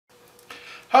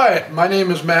Hi, my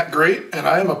name is Matt Great, and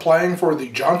I am applying for the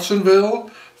Johnsonville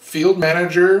Field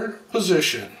Manager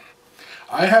position.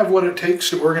 I have what it takes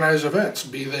to organize events,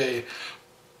 be they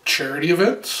charity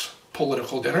events,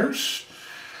 political dinners,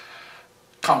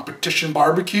 competition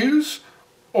barbecues,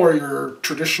 or your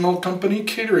traditional company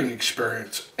catering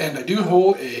experience, and I do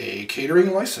hold a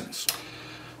catering license.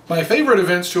 My favorite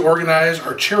events to organize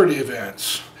are charity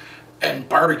events and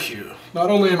barbecue. Not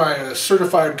only am I a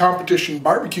certified competition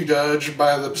barbecue judge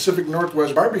by the Pacific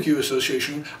Northwest Barbecue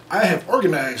Association, I have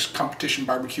organized competition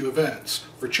barbecue events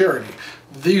for charity.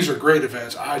 These are great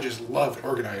events. I just love to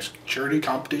organize charity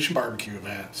competition barbecue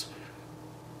events.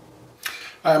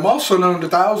 I am also known to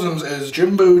thousands as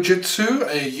Jimbo Jitsu,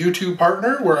 a YouTube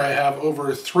partner where I have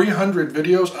over 300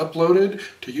 videos uploaded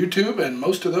to YouTube, and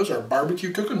most of those are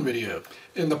barbecue cooking videos.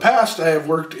 In the past, I have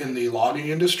worked in the logging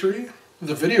industry,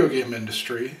 the video game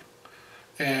industry,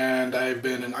 and I've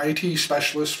been an IT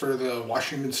specialist for the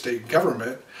Washington State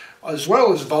government, as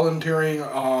well as volunteering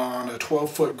on a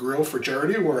 12-foot grill for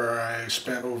charity where I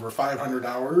spent over 500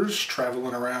 hours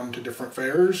traveling around to different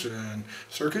fairs and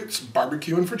circuits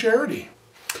barbecuing for charity.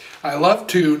 I love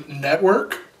to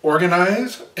network,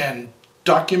 organize, and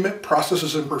document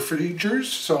processes and procedures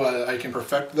so I can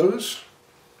perfect those.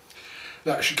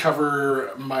 That should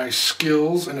cover my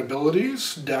skills and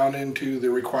abilities down into the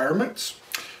requirements.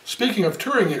 Speaking of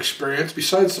touring experience,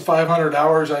 besides the 500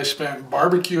 hours I spent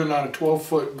barbecuing on a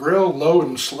 12-foot grill, low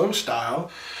and slow style,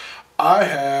 I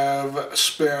have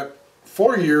spent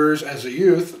 4 years as a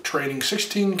youth training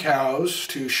 16 cows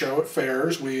to show at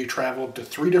fairs. We traveled to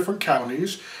 3 different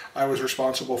counties. I was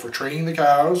responsible for training the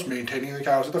cows, maintaining the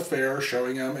cows at the fair,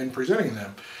 showing them, and presenting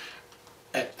them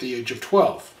at the age of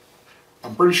 12.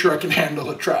 I'm pretty sure I can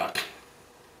handle a truck.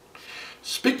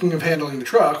 Speaking of handling the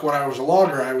truck, when I was a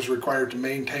logger, I was required to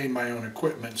maintain my own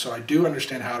equipment, so I do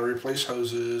understand how to replace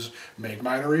hoses, make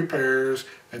minor repairs,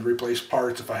 and replace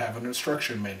parts if I have an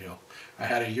instruction manual. I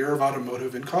had a year of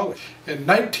automotive in college. In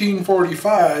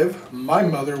 1945, my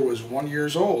mother was 1 year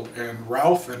old, and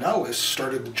Ralph and Alice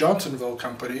started the Johnsonville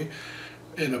company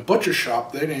in a butcher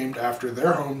shop they named after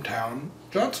their hometown,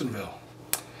 Johnsonville.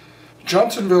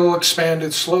 Johnsonville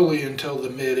expanded slowly until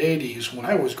the mid-80s when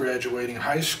I was graduating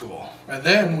high school, and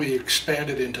then we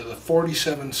expanded into the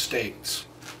 47 states.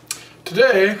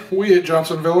 Today, we at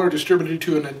Johnsonville are distributed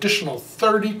to an additional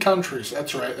 30 countries.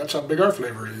 That's right, that's how big our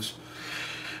flavor is.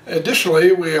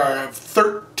 Additionally, we have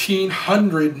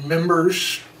 1,300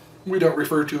 members. We don't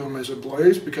refer to them as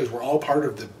employees because we're all part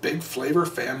of the Big Flavor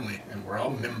family, and we're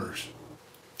all members.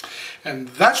 And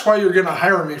that's why you're going to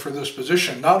hire me for this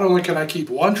position. Not only can I keep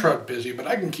one truck busy, but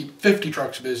I can keep 50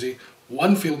 trucks busy,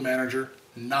 one field manager,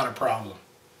 not a problem.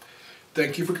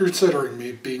 Thank you for considering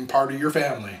me being part of your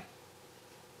family.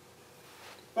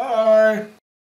 Bye.